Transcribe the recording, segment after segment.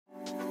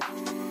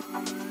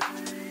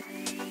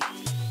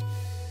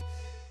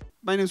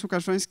My name is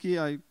Łukasz Wroński.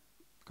 I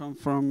come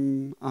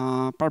from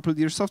Purple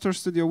Deer Software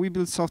Studio. We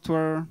build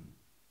software,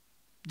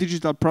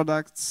 digital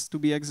products to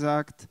be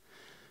exact,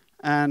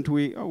 and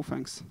we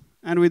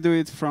do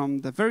it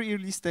from the very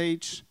early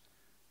stage.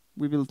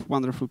 We build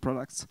wonderful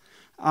products.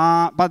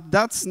 But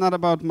that's not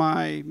about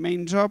my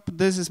main job.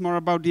 This is more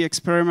about the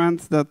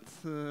experiment that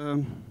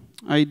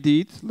I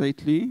did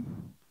lately.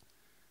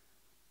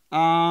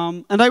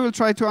 And I will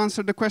try to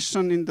answer the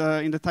question in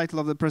the title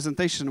of the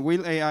presentation.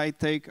 Will AI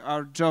take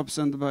our jobs?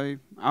 And by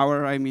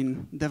our, I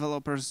mean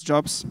developers'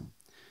 jobs.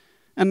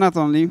 And not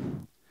only.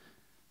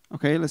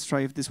 OK, let's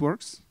try if this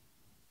works.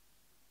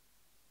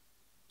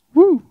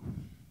 Woo!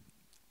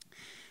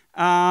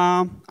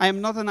 I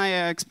am not an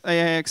AI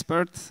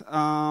expert.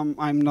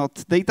 I'm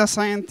not data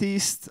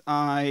scientist.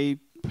 I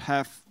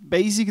have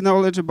basic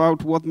knowledge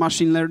about what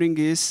machine learning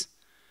is.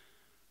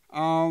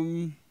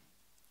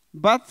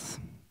 But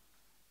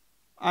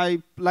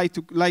I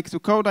like to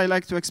code, I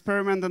like to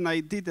experiment, and I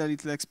did a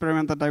little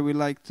experiment that I would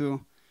like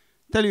to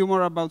tell you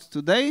more about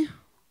today.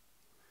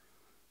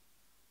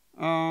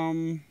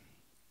 And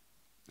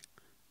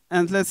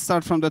let's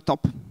start from the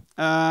top.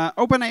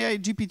 OpenAI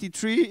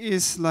GPT-3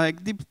 is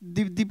like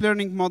deep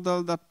learning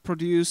model that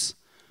produce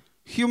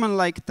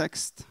human-like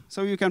text.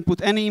 So you can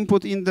put any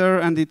input in there,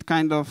 and it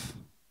kind of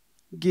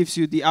gives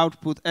you the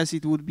output as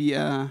it would be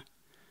a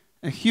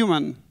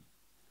human.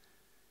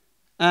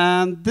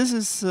 And this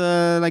is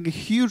like a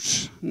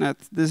huge net.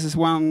 This is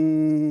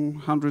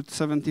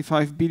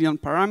 175 billion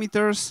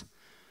parameters.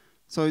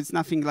 So it's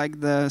nothing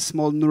like the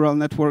small neural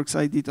networks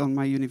I did on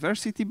my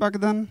university back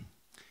then.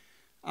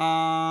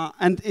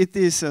 And it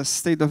is a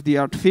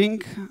state-of-the-art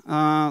thing.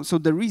 So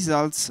the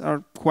results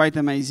are quite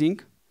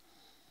amazing.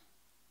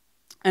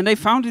 And I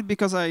found it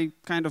because I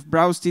kind of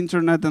browsed the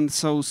internet and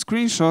saw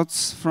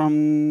screenshots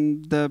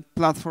from the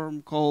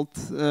platform called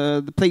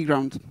the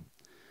Playground,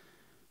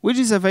 which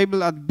is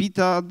available at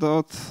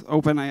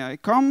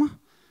beta.openai.com.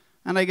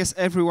 And I guess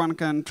everyone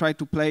can try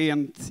to play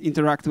and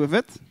interact with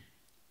it.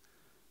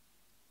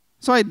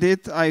 So I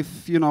did.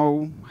 I've,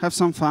 have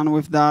some fun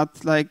with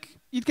that. Like,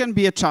 it can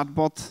be a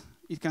chatbot.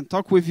 It can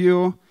talk with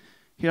you.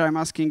 Here I'm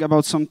asking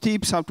about some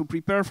tips, how to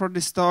prepare for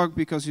this talk,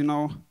 because,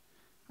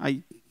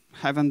 I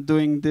haven't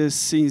doing this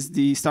since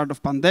the start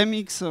of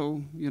pandemic,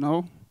 so,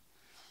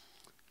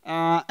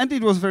 and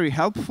it was very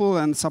helpful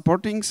and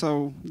supporting,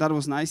 so that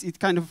was nice. It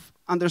kind of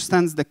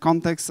understands the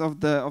context of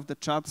the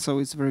chat, so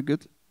it's very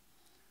good.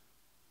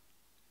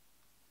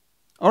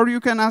 Or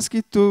you can ask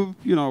it to,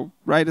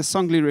 write a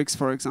song lyrics,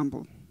 for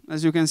example.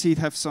 As you can see, it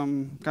has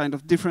some kind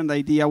of different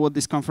idea what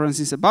this conference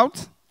is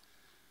about.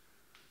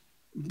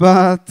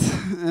 But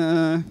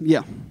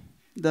yeah,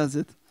 that's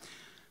it.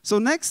 So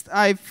next,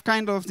 I've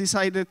kind of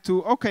decided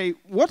to, OK,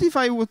 what if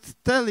I would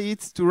tell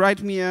it to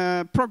write me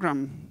a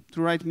program,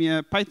 to write me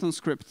a Python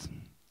script?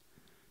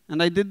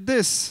 And I did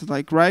this,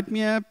 like write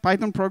me a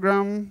Python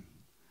program.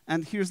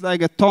 And here's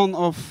like a ton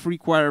of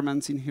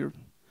requirements in here.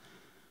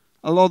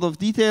 A lot of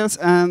details,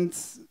 and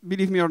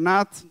believe me or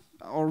not,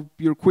 or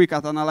you're quick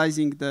at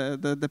analyzing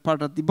the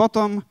part at the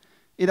bottom,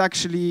 it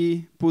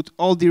actually put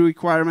all the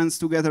requirements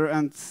together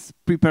and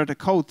prepared a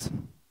code.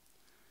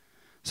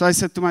 So I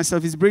said to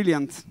myself, it's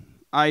brilliant.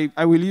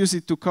 I will use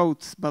it to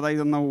code, but I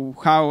don't know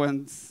how.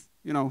 And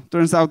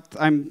turns out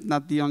I'm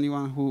not the only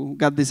one who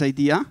got this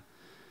idea,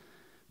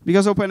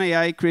 because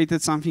OpenAI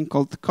created something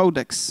called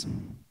Codex.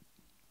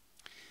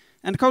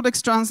 And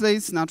Codex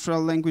translates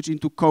natural language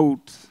into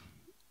code.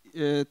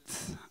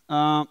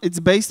 It's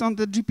based on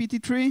the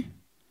GPT-3,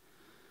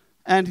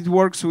 and it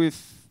works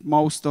with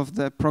most of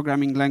the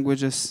programming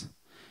languages.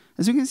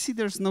 As you can see,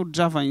 there's no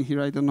Java in here.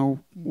 I don't know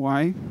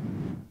why.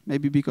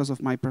 Maybe because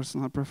of my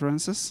personal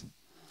preferences.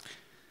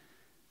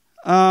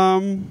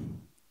 And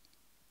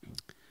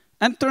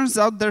turns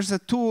out there's a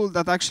tool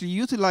that actually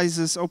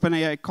utilizes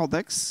OpenAI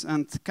Codex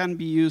and can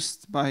be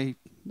used by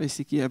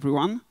basically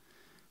everyone,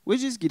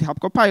 which is Github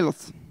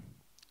Copilot.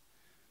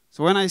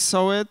 So when I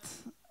saw it,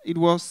 it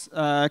was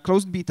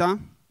closed beta.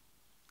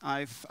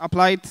 I've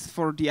applied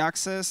for the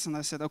access, and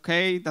I said,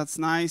 OK, that's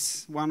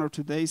nice. 1 or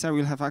 2 days, I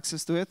will have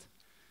access to it.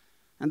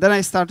 And then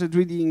I started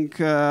reading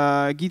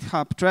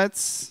GitHub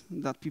threads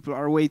that people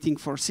are waiting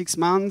for 6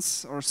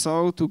 months or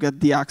so to get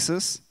the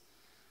access.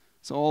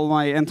 So all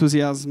my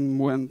enthusiasm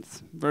went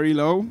very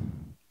low.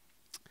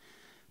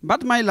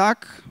 But my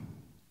luck,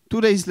 2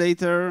 days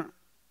later,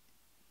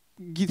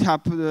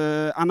 GitHub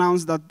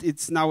announced that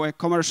it's now a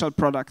commercial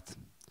product.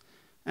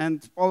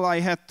 And all I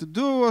had to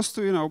do was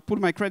to, put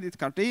my credit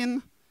card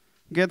in,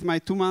 get my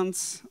 2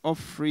 months of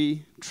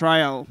free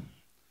trial.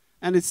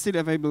 And it's still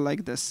available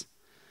like this.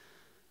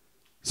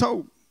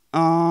 So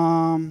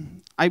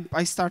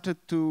I started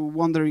to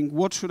wondering,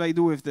 what should I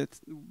do with it?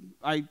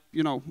 I,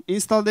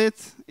 installed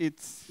it.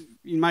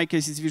 In my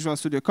case, it's Visual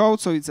Studio Code,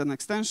 so it's an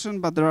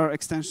extension. But there are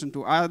extensions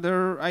to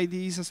other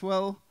IDEs as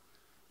well.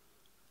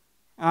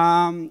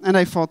 And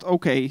I thought,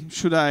 OK,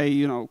 should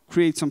I,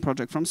 create some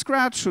project from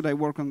scratch? Should I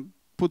work on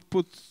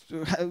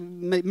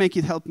make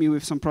it help me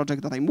with some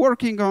project that I'm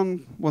working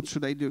on? What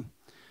should I do?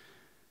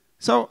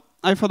 So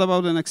I thought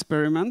about an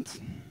experiment.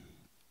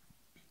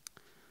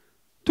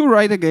 to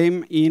write a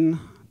game in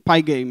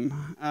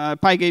Pygame.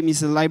 Pygame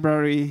is a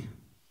library,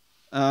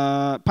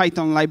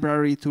 Python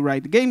library to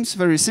write games,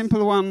 very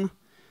simple one.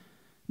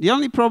 The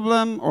only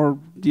problem, or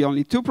the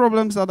only two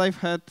problems that I've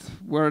had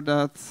were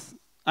that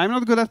I'm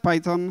not good at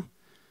Python.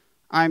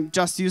 I'm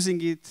just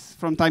using it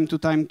from time to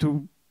time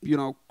to,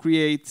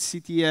 create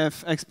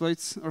CTF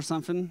exploits or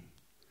something.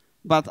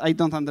 But I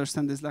don't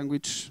understand this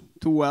language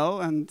too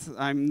well, and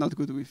I'm not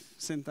good with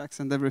syntax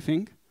and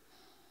everything.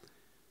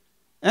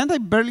 And I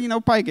barely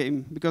know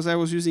Pygame, because I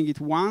was using it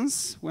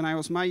once when I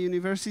was my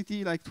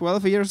university, like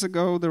 12 years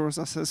ago. There was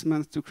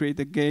assessment to create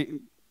a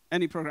game,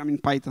 any program in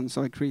Python,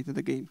 so I created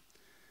a game.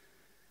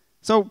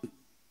 So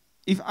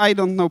if I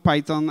don't know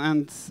Python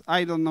and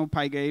I don't know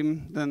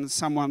Pygame, then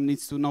someone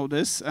needs to know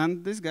this,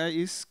 and this guy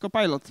is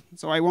Copilot.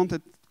 So I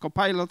wanted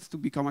Copilot to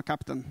become a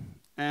captain,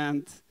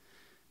 and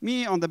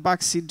me on the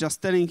back seat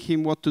just telling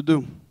him what to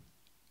do.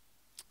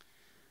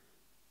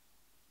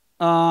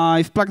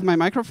 I've plugged my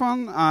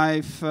microphone,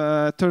 I've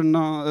turned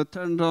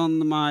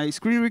on my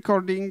screen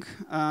recording,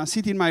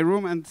 sit in my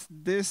room, and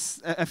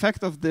this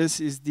effect of this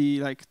is the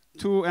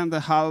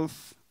 2.5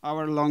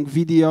 hour long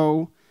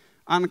video,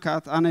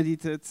 uncut,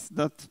 unedited,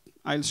 that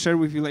I'll share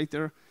with you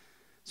later.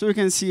 So you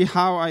can see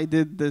how I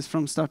did this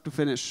from start to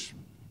finish.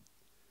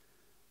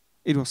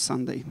 It was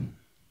Sunday.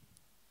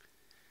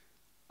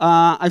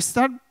 I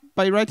start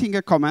by writing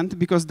a comment,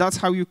 because that's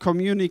how you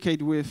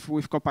communicate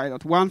with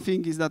Copilot. One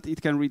thing is that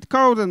it can read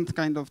code and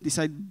kind of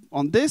decide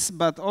on this,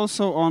 but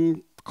also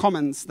on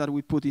comments that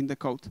we put in the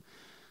code.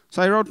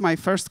 So I wrote my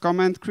first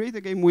comment, create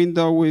a game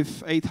window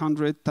with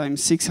 800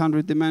 times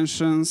 600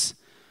 dimensions,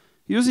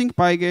 using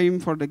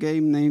Pygame for the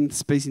game named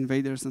Space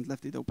Invaders, and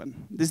left it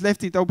open. This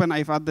left it open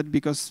I've added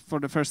because for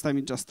the first time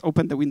it just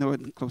opened the window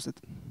and closed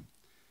it.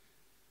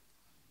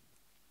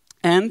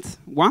 And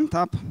one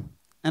tap,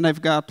 and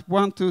I've got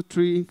 1, 2,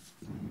 3,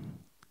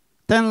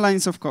 10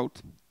 lines of code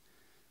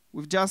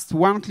with just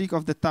one click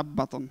of the tab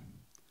button.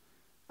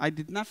 I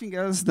did nothing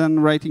else than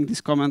writing this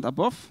comment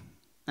above,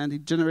 and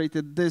it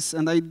generated this.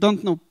 And I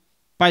don't know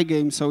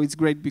Pygame, so it's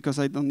great because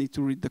I don't need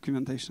to read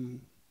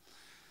documentation.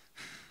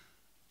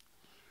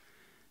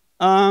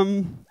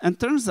 And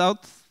turns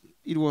out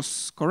it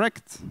was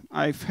correct.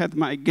 I've had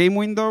my game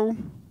window.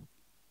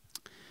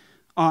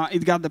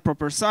 It got the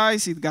proper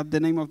size. It got the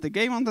name of the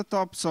game on the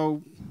top.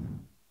 So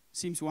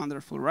seems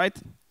wonderful, right?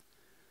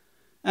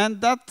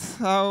 And that's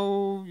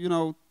how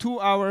 2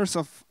 hours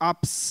of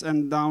ups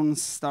and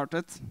downs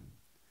started.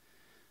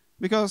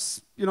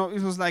 Because it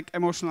was like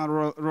emotional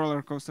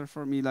roller coaster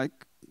for me.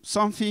 Like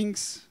some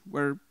things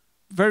were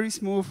very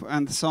smooth,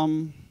 and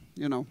some,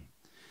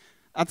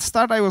 At the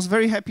start, I was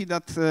very happy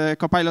that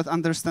Copilot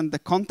understands the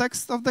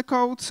context of the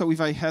code. So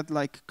if I had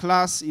like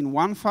class in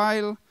one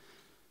file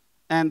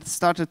and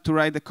started to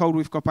write the code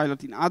with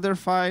Copilot in other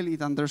file,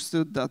 it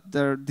understood that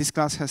this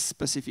class has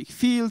specific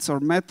fields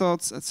or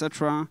methods,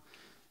 etc.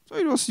 So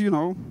it was,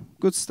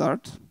 good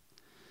start.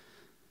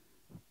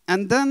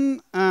 And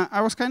then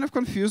I was kind of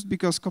confused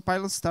because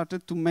Copilot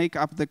started to make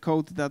up the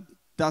code that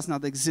does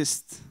not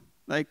exist.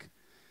 Like,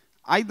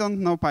 I don't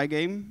know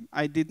Pygame.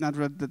 I did not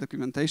read the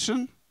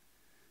documentation.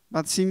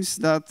 But seems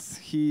that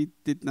he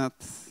did not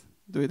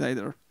do it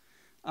either.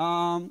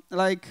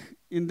 Like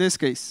in this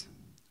case,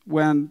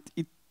 when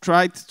it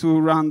tried to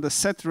run the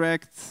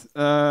setrect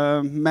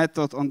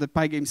method on the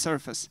Pygame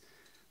surface,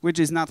 which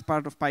is not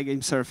part of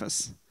Pygame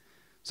surface.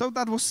 So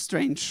that was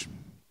strange.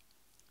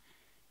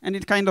 And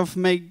it kind of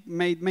made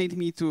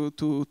me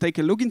to take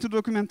a look into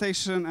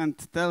documentation and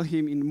tell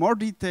him in more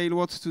detail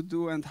what to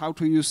do and how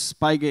to use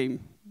Pygame,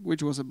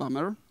 which was a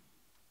bummer.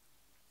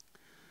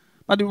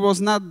 But it was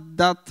not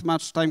that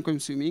much time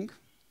consuming.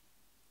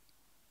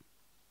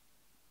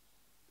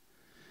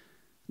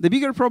 The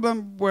bigger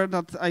problem were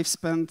that I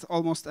spent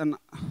almost an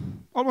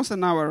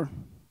hour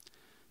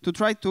to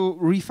try to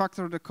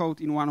refactor the code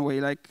in one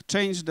way, like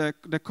change the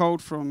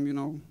code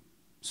from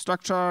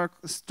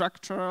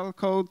structural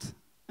code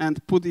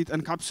and put it,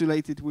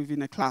 encapsulate it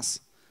within a class.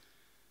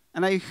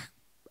 And I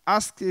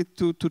asked it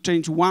to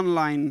change one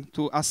line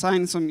to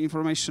assign some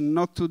information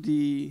not to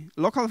the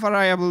local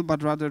variable,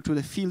 but rather to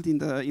the field in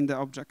the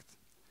object.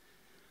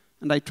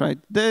 And I tried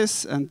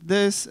this, and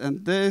this,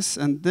 and this,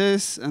 and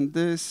this, and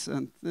this,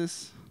 and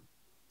this.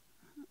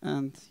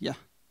 And yeah,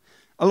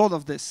 a lot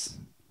of this.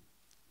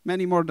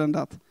 Many more than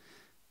that.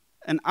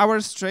 An hour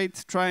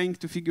straight trying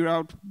to figure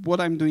out what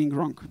I'm doing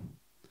wrong.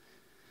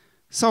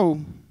 So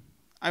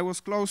I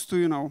was close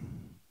to,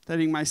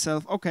 telling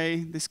myself,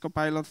 okay, this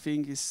Copilot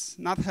thing is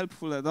not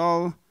helpful at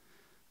all.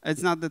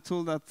 It's not the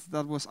tool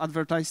that was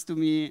advertised to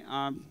me.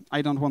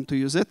 I don't want to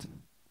use it.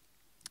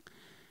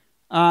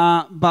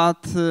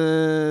 But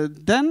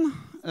then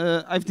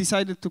I've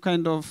decided to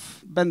kind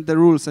of bend the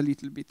rules a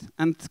little bit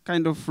and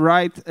kind of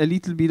write a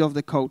little bit of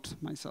the code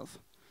myself.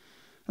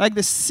 Like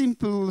the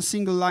simple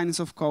single lines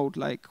of code,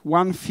 like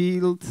one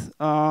field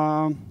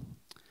in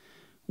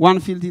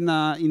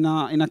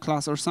a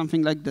class or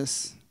something like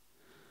this.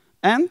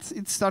 And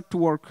it started to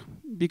work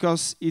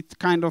because it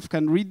kind of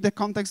can read the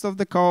context of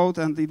the code,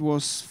 and it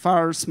was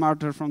far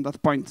smarter from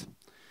that point.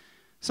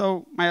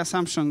 So my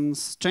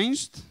assumptions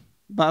changed,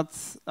 but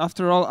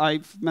after all,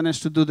 I've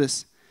managed to do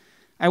this.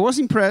 I was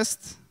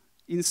impressed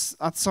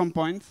at some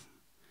point,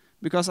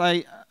 because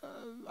I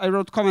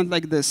wrote comment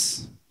like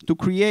this: to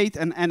create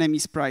an enemy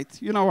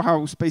sprite. You know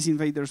how Space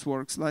Invaders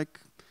works. Like,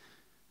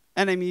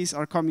 enemies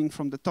are coming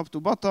from the top to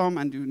bottom,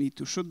 and you need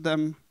to shoot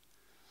them.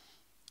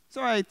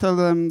 So I tell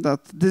them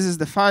that this is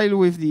the file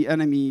with the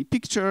enemy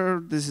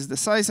picture, this is the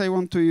size I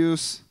want to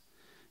use.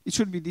 It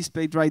should be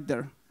displayed right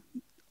there.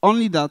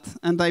 Only that,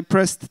 and I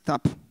pressed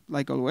tab,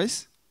 like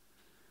always.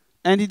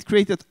 And it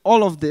created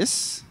all of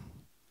this,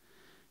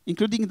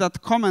 including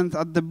that comment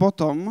at the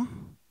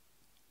bottom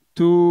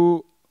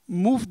to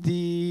move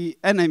the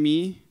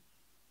enemy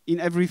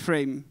in every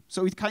frame.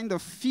 So it kind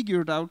of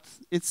figured out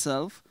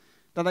itself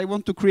that I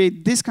want to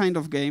create this kind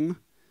of game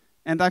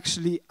and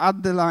actually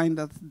add the line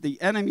that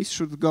the enemies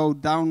should go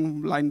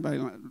down line by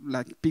line,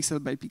 like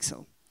pixel by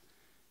pixel.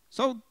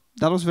 So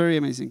that was very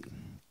amazing.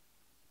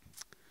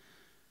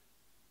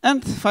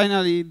 And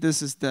finally,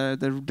 this is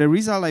the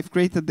result. I've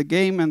created the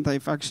game, and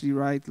I've actually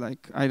write,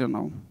 like, I don't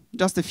know,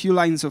 just a few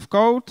lines of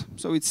code.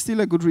 So it's still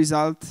a good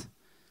result,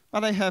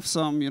 but I have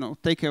some,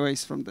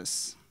 takeaways from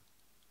this.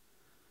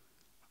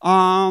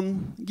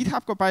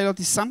 GitHub Copilot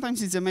is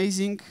sometimes it's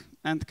amazing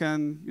and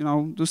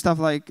can, do stuff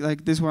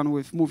like this one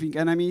with moving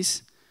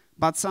enemies,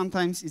 but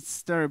sometimes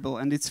it's terrible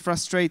and it's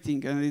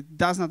frustrating and it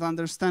does not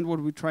understand what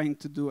we're trying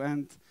to do,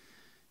 and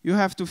you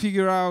have to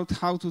figure out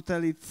how to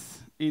tell it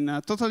in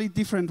a totally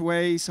different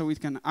way so it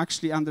can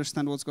actually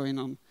understand what's going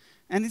on.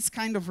 And it's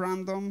kind of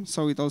random,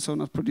 so it also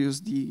not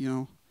produce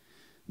the,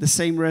 the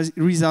same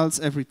results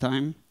every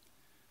time.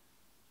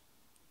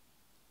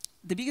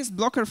 The biggest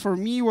blocker for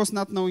me was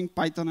not knowing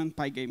Python and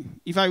Pygame.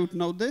 If I would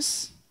know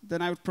this,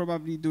 then I would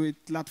probably do it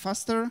a lot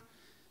faster,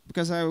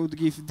 because I would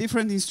give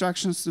different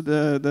instructions to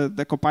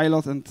the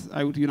Copilot, and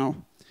I would,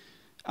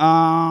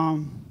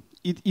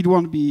 it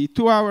won't be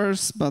 2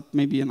 hours, but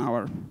maybe an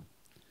hour.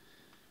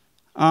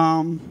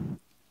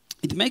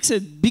 It makes a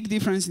big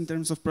difference in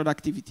terms of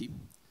productivity.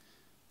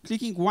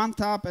 Clicking one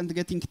tab and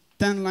getting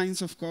 10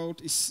 lines of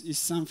code is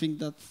something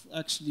that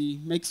actually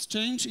makes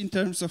change in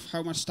terms of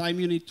how much time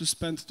you need to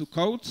spend to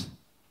code.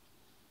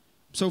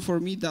 So for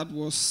me, that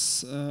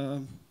was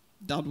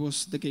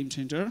the game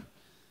changer.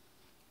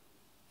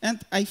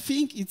 And I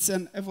think it's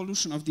an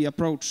evolution of the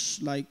approach.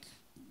 Like,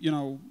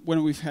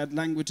 when we've had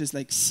languages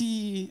like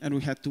C, and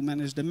we had to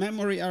manage the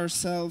memory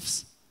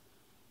ourselves,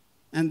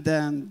 and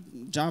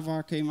then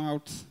Java came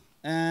out,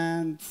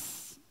 and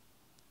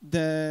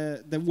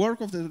the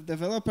work of the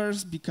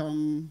developers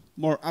become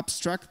more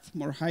abstract,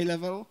 more high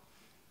level.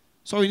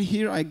 So in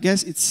here, I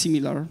guess it's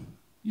similar.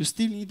 You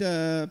still need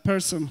a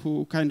person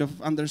who kind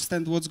of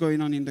understands what's going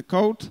on in the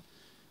code,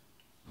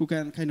 who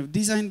can kind of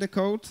design the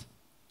code,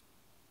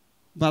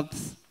 but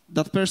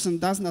that person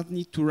does not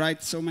need to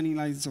write so many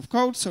lines of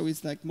code, so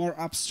it's like more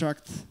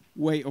abstract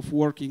way of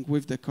working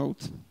with the code.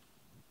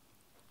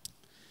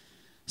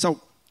 So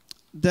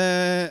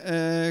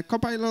the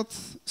Copilot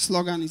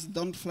slogan is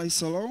 "Don't fly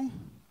solo."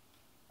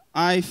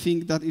 I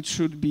think that it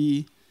should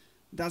be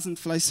 "Doesn't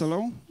fly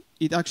solo."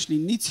 It actually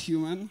needs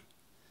human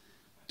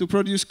to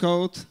produce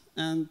code,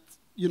 and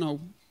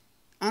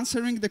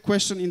answering the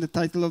question in the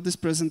title of this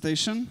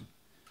presentation,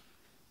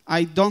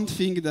 I don't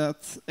think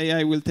that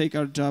AI will take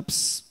our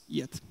jobs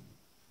yet.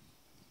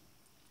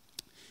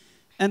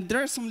 And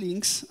there are some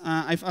links.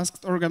 I've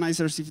asked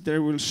organizers if they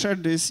will share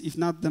this. If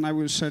not, then I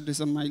will share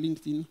this on my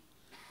LinkedIn.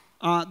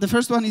 The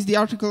first one is the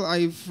article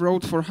I've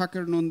wrote for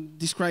HackerNoon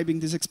describing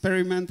this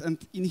experiment. And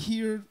in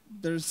here,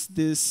 there's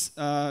this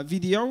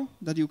video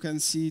that you can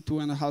see,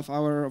 2.5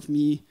 hours of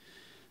me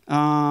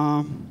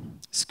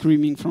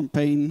screaming from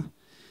pain.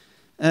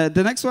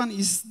 The next one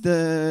is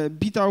the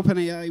beta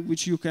OpenAI,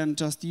 which you can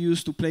just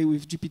use to play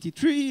with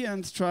GPT-3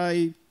 and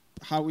try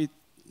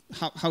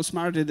how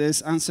smart it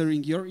is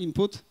answering your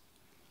input.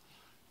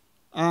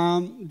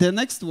 The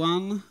next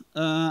one,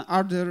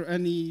 are there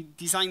any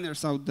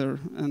designers out there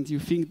and you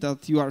think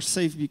that you are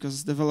safe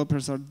because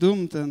developers are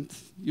doomed and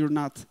you're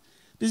not?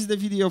 This is the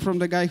video from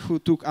the guy who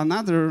took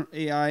another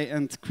AI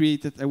and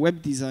created a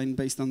web design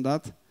based on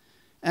that.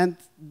 And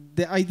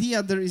the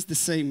idea there is the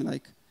same.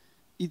 Like,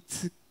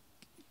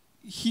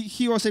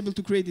 he was able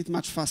to create it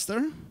much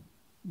faster,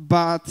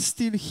 but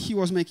still he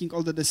was making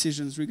all the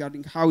decisions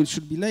regarding how it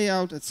should be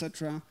layout,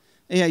 etc.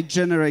 AI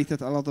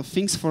generated a lot of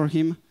things for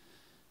him,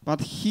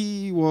 but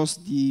he was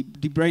the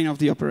brain of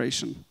the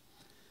operation.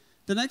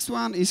 The next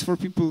one is for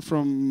people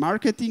from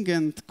marketing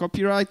and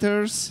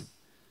copywriters,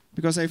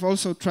 because I've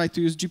also tried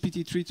to use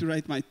GPT-3 to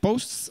write my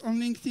posts on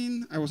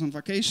LinkedIn. I was on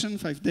vacation,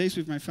 5 days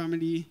with my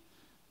family,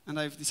 and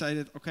I've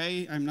decided,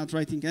 okay, I'm not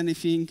writing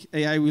anything,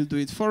 AI will do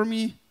it for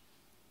me.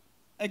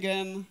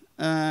 Again,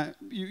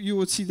 you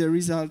would see the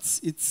results.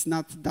 It's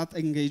not that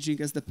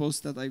engaging as the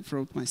post that I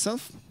wrote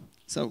myself.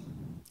 So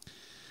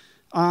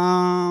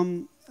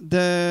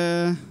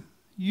the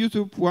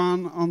YouTube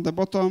one on the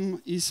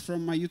bottom is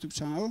from my YouTube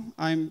channel.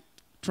 I'm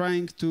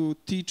trying to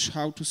teach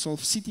how to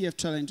solve CTF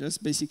challenges,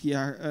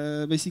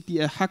 basically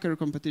a hacker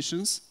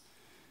competitions.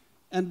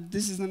 And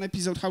this is an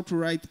episode how to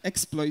write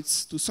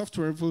exploits to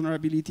software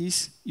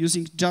vulnerabilities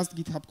using just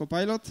GitHub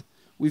Copilot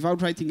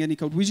without writing any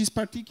code, which is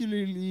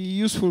particularly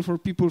useful for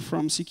people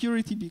from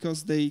security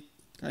because they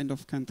kind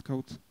of can't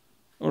code.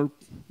 Or,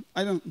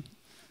 I don't,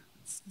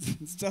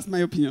 it's just my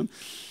opinion.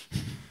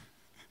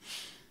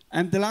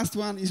 And the last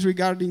one is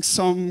regarding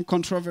some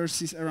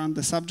controversies around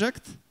the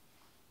subject,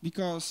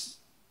 because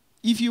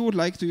if you would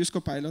like to use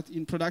Copilot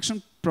in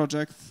production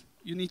project,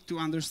 you need to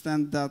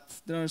understand that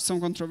there are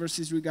some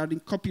controversies regarding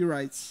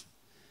copyrights.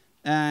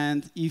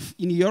 And if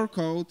in your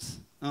code,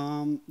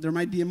 there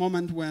might be a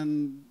moment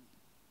when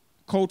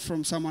code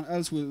from someone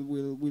else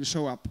will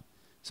show up.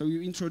 So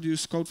you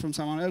introduce code from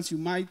someone else, you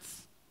might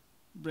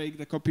break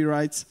the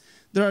copyrights.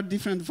 There are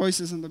different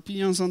voices and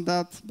opinions on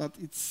that, but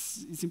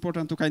it's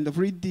important to kind of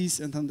read this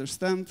and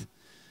understand.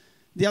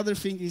 The other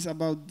thing is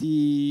about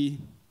the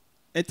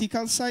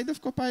ethical side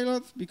of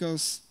Copilot,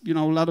 because a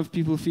lot of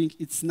people think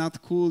it's not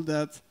cool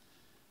that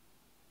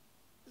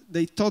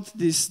they taught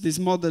this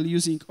model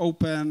using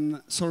open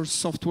source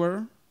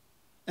software,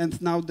 and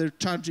now they're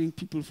charging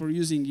people for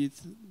using it,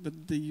 but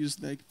they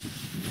use like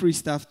free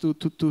stuff to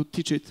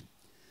teach it.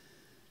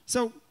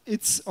 So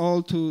it's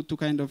all to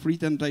kind of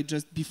read and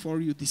digest before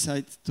you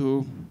decide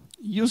to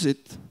use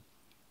it.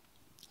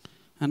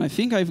 And I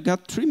think I've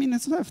got 3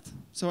 minutes left,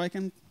 so I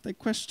can take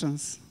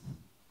questions.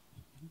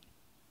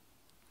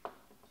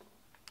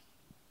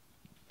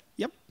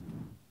 Yep.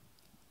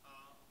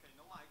 Okay,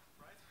 no mic,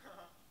 right?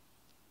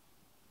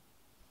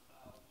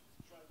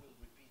 Try will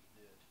repeat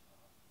the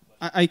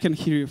question. I can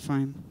hear you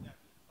fine. Yeah.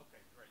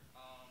 Okay, great.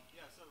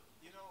 Yeah, so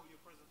your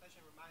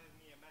presentation reminded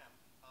me of a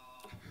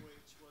meme,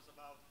 which was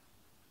about.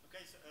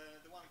 Okay, so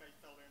the one guy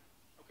telling.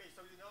 Okay,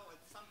 so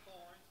at some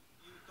point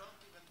you don't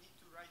even need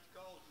to write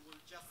code. You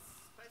will just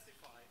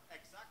specify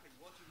exactly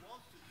what you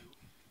want to do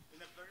in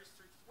a very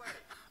strict way.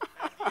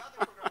 And the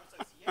other programmer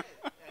says, yeah,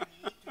 and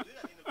you need to do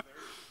that in a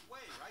very strict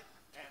way, right?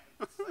 And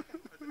the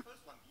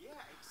first one, yeah,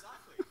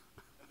 exactly.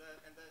 And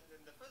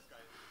the first guy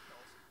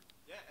goes,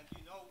 yeah, and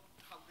you know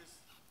how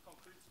this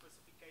concrete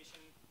specification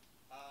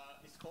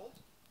is called?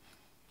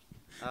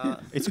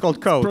 It's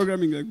called code.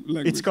 Programming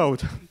language. It's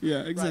code.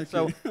 Yeah, exactly.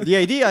 Right, so the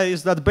idea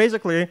is that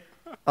basically,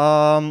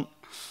 I'm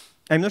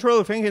not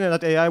really thinking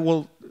that AI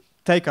will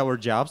take our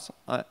jobs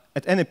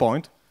at any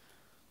point,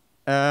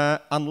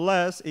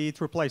 unless it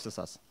replaces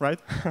us, right?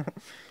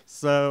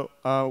 So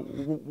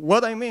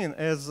what I mean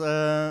is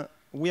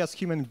we as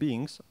human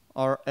beings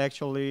are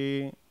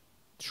actually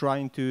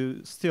trying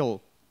to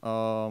still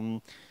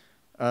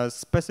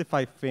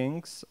specify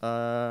things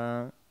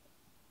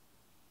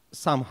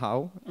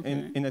somehow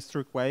in a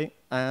strict way,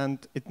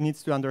 and it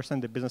needs to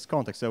understand the business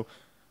context. So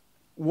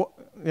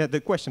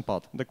the question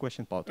part,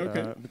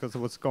 because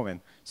of what's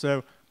coming.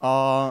 So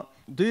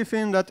do you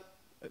think that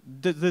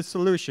the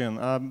solution,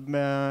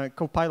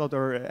 Copilot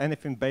or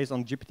anything based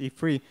on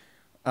GPT-3,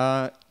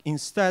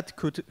 instead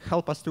could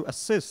help us to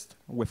assist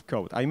with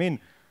code? I mean,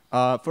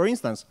 for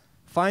instance,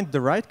 find the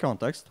right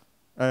context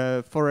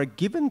for a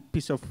given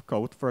piece of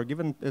code, for a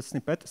given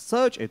snippet,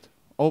 search it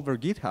over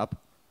GitHub,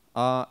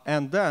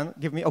 and then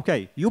give me,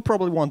 okay, you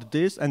probably want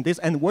this,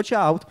 and watch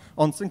out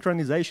on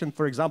synchronization,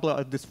 for example,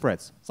 at these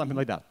threads, something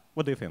like that.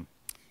 What do you think?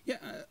 Yeah,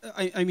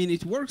 I mean,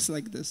 it works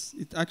like this.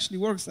 It actually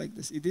works like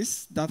this. It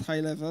is that high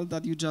level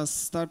that you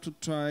just start to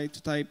try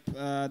to type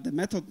the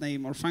method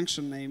name or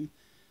function name,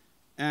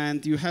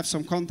 and you have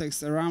some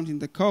context around in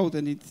the code,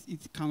 and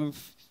it kind of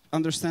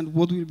understands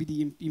what will be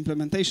the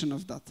implementation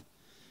of that.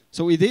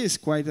 So it is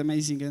quite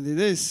amazing, and it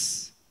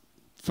is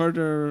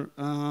further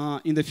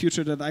in the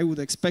future that I would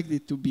expect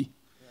it to be.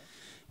 Yeah.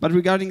 But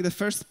regarding the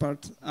first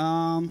part,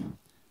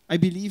 I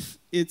believe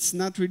it's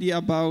not really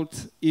about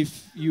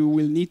if you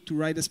will need to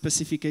write a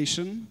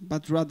specification,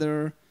 but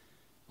rather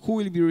who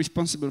will be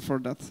responsible for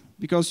that.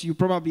 Because you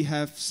probably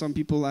have some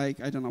people like,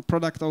 I don't know,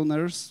 product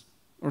owners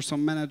or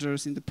some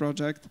managers in the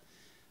project,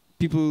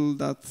 people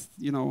that,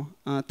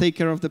 take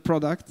care of the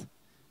product,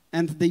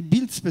 and they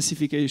build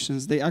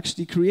specifications. They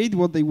actually create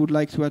what they would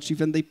like to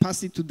achieve, and they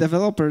pass it to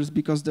developers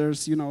because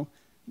there's,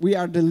 we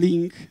are the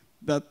link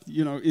that,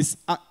 is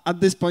at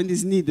this point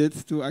is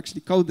needed to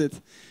actually code it.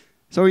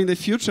 So in the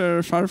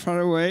future, far,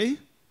 far away,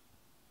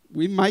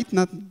 we might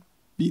not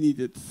be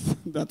needed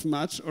that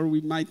much, or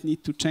we might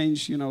need to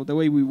change, the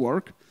way we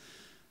work.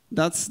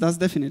 That's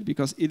definite,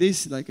 because it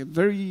is like a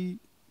very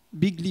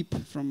big leap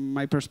from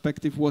my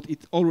perspective, what it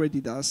already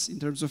does in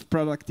terms of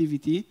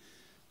productivity.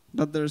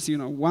 But there's,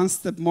 one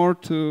step more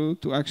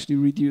to actually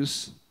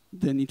reduce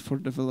the need for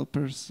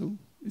developers. So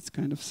it's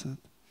kind of sad.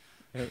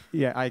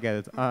 Yeah, I get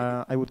it.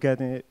 I would get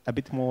a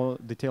bit more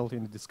detailed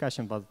in the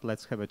discussion, but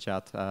let's have a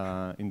chat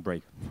in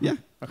break. Yeah,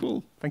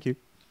 cool. Thank you.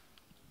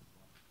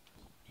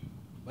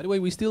 By the way,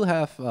 we still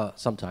have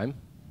some time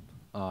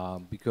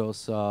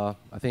because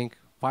I think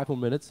 5 more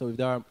minutes. So if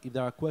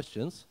there are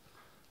questions,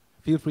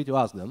 feel free to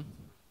ask them.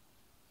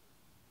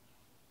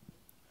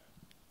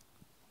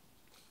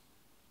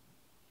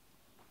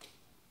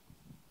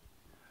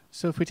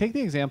 So if we take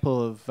the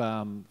example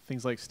of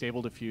things like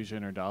Stable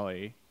Diffusion or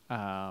DALL-E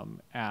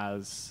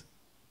as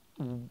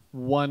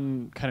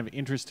one kind of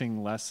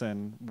interesting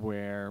lesson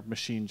where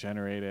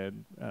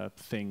machine-generated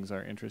things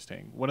are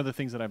interesting. One of the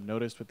things that I've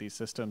noticed with these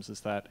systems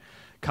is that,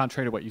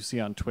 contrary to what you see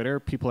on Twitter,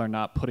 people are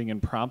not putting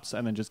in prompts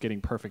and then just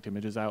getting perfect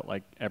images out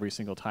like every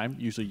single time.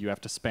 Usually you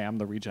have to spam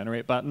the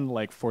regenerate button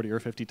like 40 or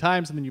 50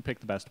 times and then you pick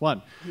the best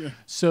one. Yeah.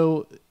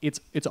 So it's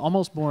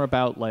almost more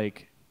about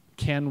like,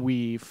 can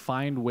we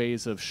find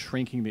ways of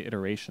shrinking the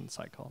iteration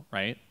cycle,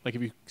 right? Like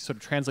if you sort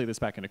of translate this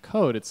back into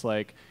code, it's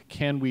like,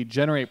 can we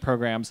generate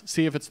programs,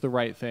 see if it's the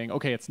right thing?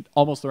 Okay, it's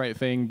almost the right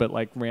thing, but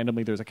like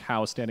randomly there's a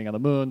cow standing on the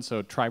moon,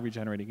 so try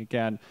regenerating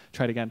again,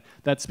 try it again.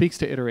 That speaks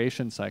to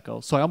iteration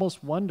cycle. So I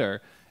almost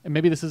wonder, and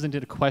maybe this isn't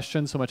a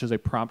question so much as a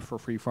prompt for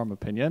free-form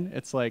opinion.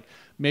 It's like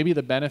maybe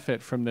the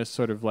benefit from this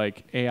sort of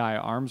like AI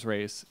arms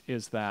race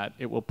is that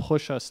it will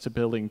push us to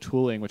building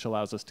tooling which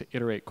allows us to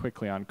iterate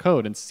quickly on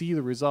code and see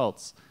the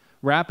results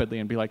rapidly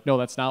and be like, no,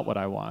 that's not what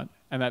I want.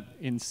 And that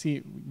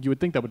you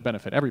would think that would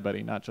benefit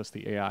everybody, not just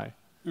the AI.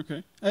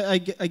 Okay. I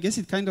guess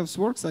it kind of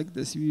works like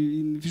this.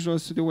 In Visual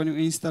Studio, when you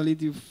install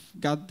it, you've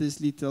got these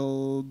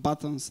little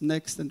buttons,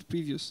 next and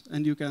previous,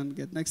 and you can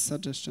get next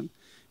suggestion.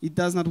 It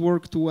does not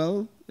work too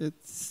well.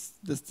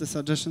 The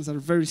suggestions are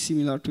very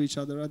similar to each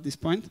other at this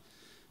point.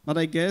 But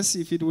I guess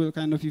if it will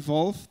kind of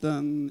evolve,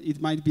 then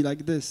it might be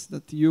like this,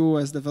 that you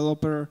as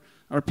developer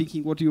are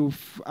picking what you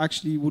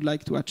actually would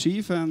like to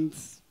achieve, and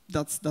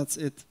that's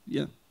it.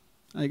 Yeah,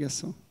 I guess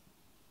so.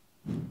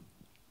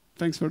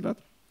 Thanks for that.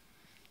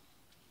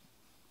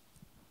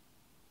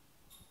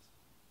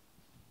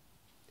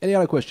 Any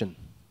other question?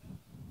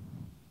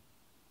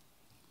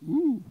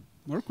 Ooh,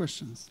 more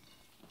questions.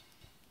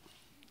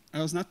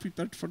 I was not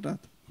prepared for that.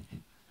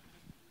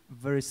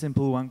 Very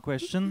simple one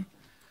question.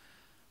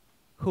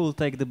 Who will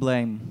take the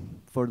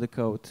blame for the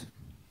code?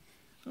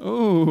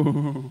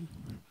 Oh.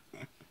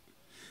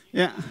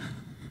 Yeah.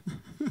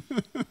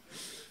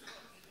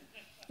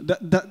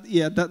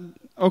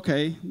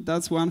 Okay,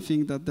 that's one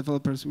thing that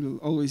developers will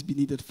always be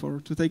needed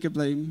for, to take a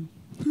blame.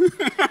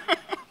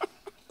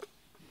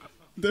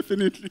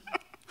 Definitely.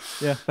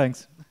 Yeah,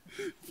 thanks.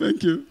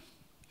 Thank you.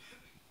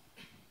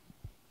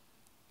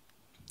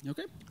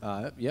 Okay.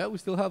 Yeah, we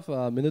still have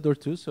a minute or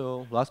two,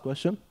 so last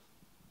question.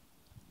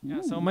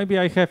 Yeah, so maybe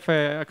I have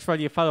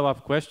actually a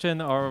follow-up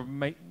question, or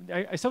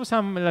I saw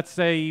some, let's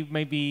say,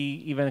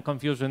 maybe even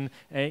confusion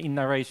in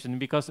narration,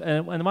 because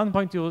at one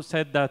point you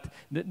said that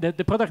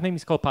the product name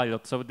is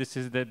Copilot, so this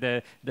is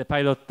the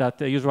pilot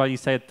that usually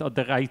sat on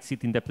the right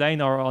seat in the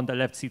plane or on the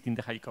left seat in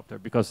the helicopter,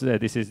 because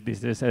this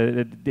is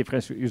a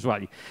difference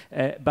usually.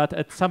 But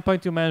at some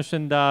point you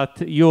mentioned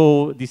that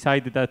you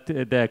decided that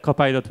the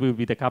Copilot will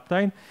be the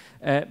captain,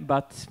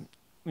 but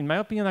in my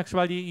opinion,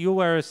 actually, you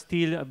were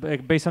still,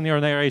 based on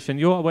your narration,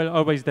 you were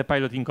always the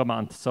pilot in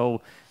command. So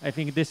I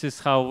think this is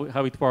how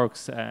it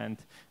works. And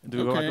do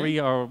you agree,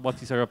 or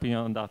what is your opinion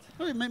on that?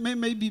 Okay,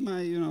 maybe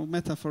my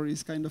metaphor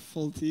is kind of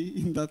faulty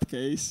in that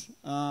case.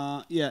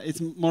 Yeah, it's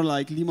more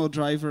like limo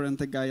driver and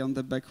the guy on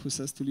the back who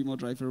says to limo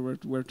driver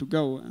where to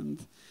go.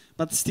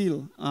 But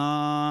still,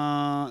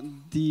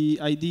 the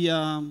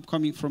idea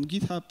coming from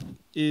GitHub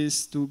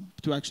is to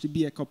actually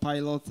be a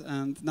copilot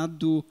and not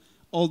do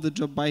all the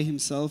job by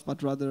himself,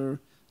 but rather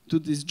do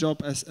this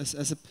job as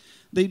a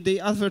they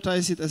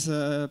advertise it as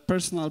a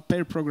personal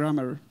pair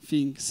programmer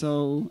thing.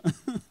 So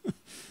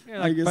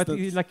yeah, but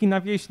like in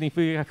aviation, if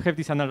we have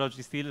this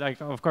analogy still,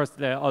 like of course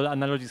all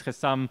analogies have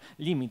some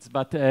limits,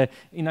 but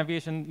in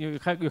aviation you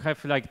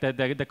have like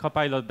the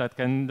copilot that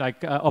can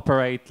like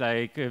operate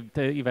like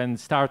even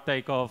start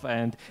takeoff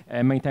and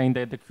maintain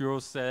the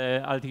cruise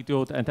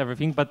altitude and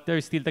everything. But there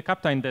is still the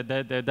captain,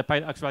 the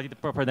pilot. Actually, the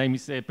proper name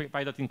is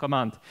pilot in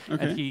command,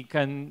 and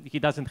he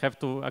doesn't have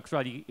to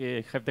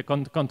actually have the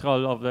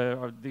control of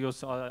the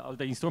use all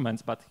the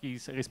instruments, but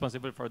he's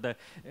responsible for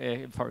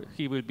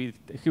he will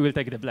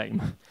take the blame.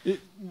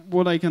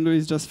 What I can do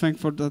is just thank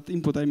for that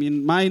input. I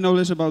mean, my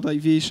knowledge about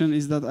aviation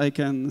is that I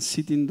can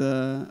sit in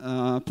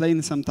the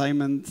plane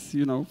sometime and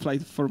fly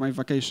for my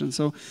vacation.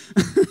 So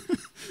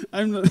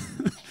I'm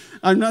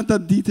not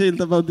that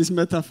detailed about these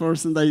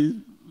metaphors, and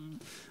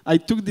I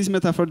took this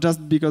metaphor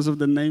just because of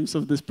the names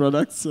of this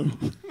product. So,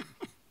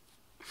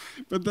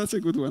 but that's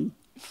a good one.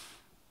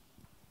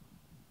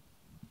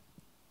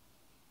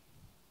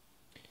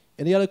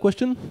 Any other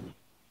question?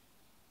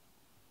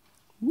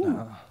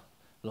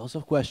 Lots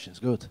of questions,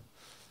 good.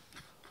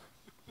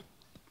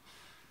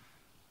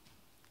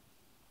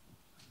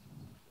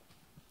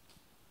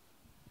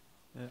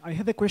 I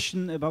had a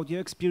question about your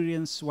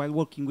experience while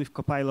working with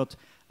Copilot.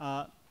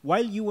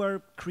 While you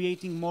were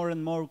creating more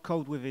and more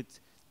code with it,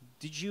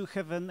 did you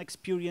have an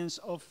experience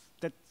of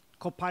that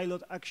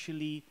Copilot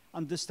actually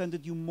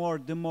understood you more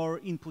the more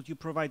input you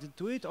provided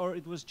to it, or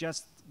it was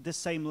just the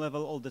same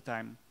level all the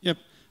time? Yep.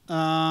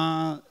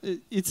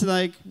 It's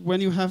like when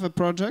you have a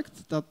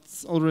project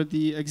that's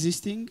already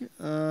existing,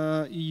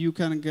 you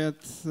can get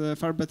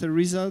far better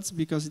results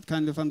because it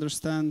kind of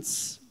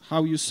understands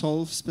how you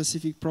solve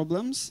specific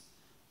problems,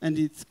 and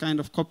it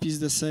kind of copies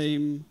the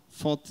same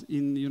thought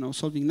in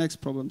solving next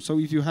problem. So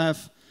if you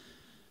have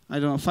I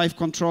don't know, 5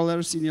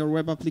 controllers in your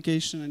web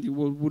application, and you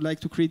would like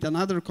to create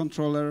another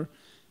controller,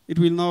 it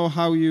will know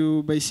how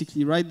you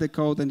basically write the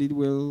code, and it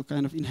will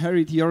kind of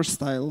inherit your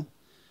style.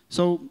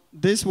 So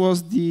this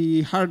was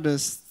the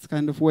hardest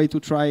kind of way to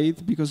try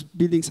it, because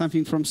building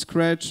something from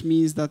scratch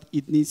means that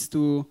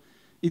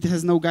it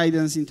has no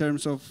guidance in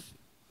terms of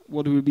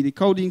what will be the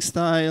coding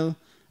style,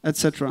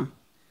 etc.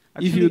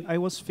 Actually, I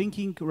was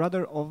thinking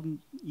rather on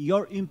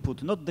your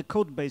input, not the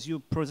code base you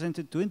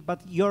presented to it,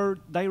 but your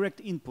direct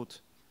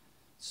input.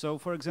 So,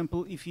 for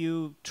example, if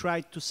you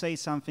try to say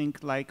something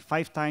like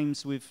 5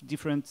 times with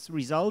different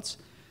results,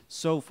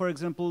 so, for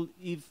example,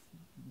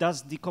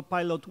 does the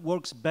Copilot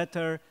works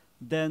better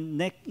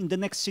than in the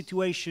next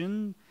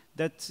situation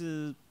that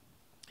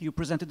you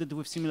presented it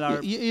with similar...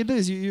 It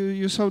is.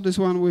 You saw this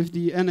one with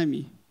the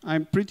enemy.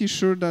 I'm pretty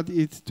sure that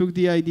it took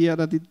the idea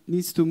that it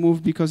needs to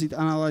move because it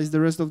analyzed the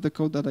rest of the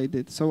code that I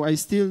did. So I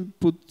still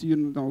put,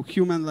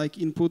 human-like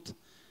input,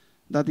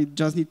 that it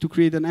just need to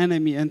create an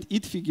enemy, and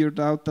it figured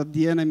out that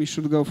the enemy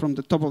should go from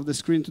the top of the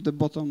screen to the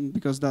bottom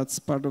because that's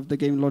part of the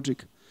game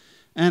logic.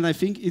 And I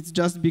think it's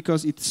just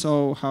because it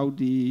saw how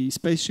the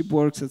spaceship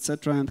works,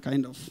 etc., and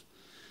kind of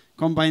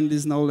combined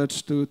this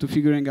knowledge to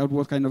figuring out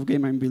what kind of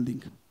game I'm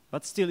building.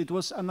 But still, it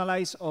was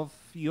analysis of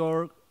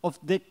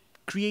the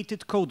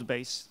created code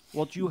base,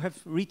 what you have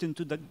written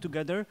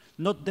together,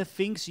 not the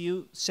things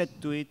you said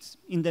to it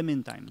in the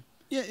meantime.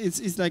 Yeah,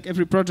 it's like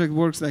every project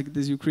works like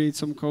this. You create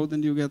some code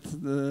and you get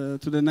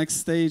to the next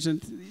stage,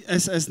 and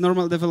as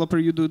normal developer,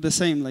 you do the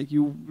same. Like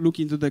you look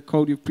into the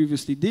code you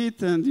previously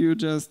did, and you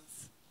just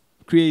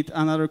create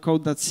another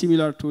code that's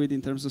similar to it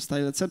in terms of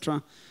style,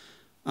 etc.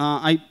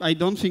 I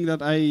don't think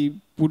that I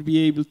would be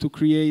able to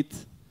create.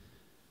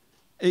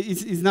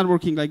 It's not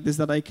working like this,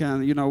 that I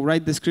can,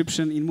 write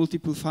description in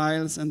multiple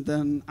files and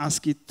then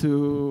ask it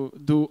to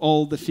do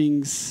all the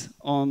things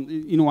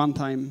in one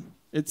time.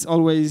 It's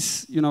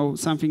always,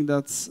 something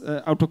that's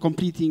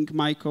auto-completing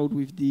my code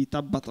with the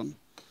tab button.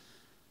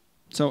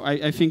 So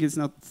I think it's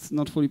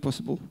not fully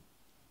possible.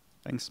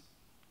 Thanks.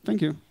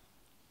 Thank you.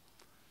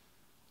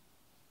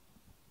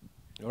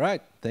 All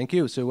right, thank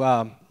you. So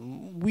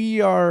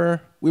we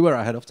were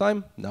ahead of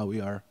time. Now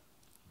we are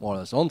more or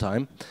less on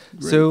time.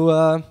 Great.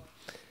 So.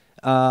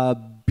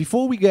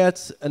 Before we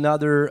get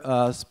another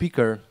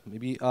speaker,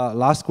 maybe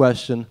last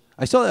question.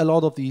 I saw a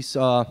lot of these,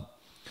 on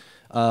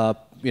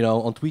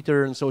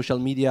Twitter and social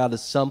media, the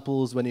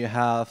samples when you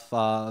have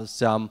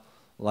some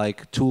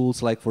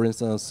tools, like for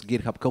instance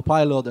GitHub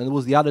Copilot, and it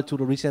was the other tool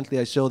recently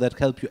I saw that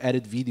help you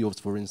edit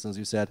videos. For instance,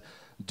 you said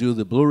do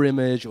the blur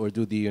image or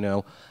do the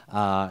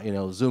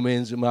zoom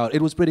in, zoom out.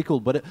 It was pretty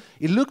cool, but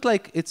it looked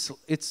like it's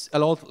a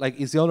lot like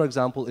it's the other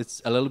example.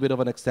 It's a little bit of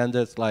an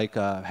extended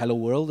Hello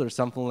World or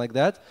something like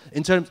that.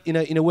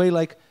 In a way,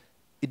 like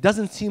it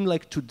doesn't seem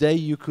like today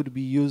you could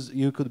be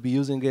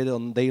using it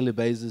on a daily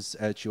basis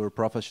at your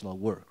professional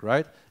work,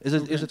 right? Is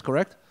it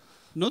correct?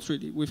 Not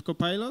really. With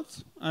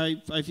Copilot,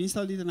 I've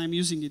installed it and I'm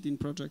using it in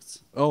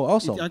projects. Oh,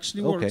 awesome! It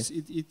actually works.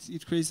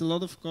 It creates a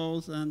lot of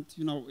code, and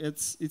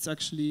it's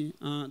actually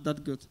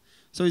that good.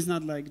 So it's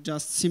not like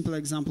just simple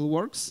example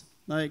works.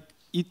 Like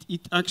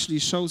it actually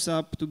shows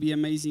up to be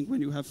amazing when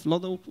you have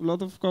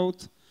lot of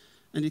code,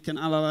 and it can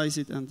analyze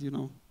it and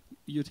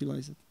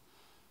utilize it.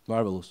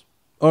 Marvelous.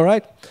 All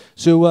right.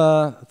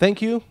 So thank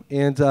you,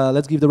 and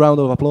let's give the round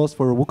of applause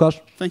for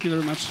Łukasz. Thank you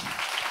very much.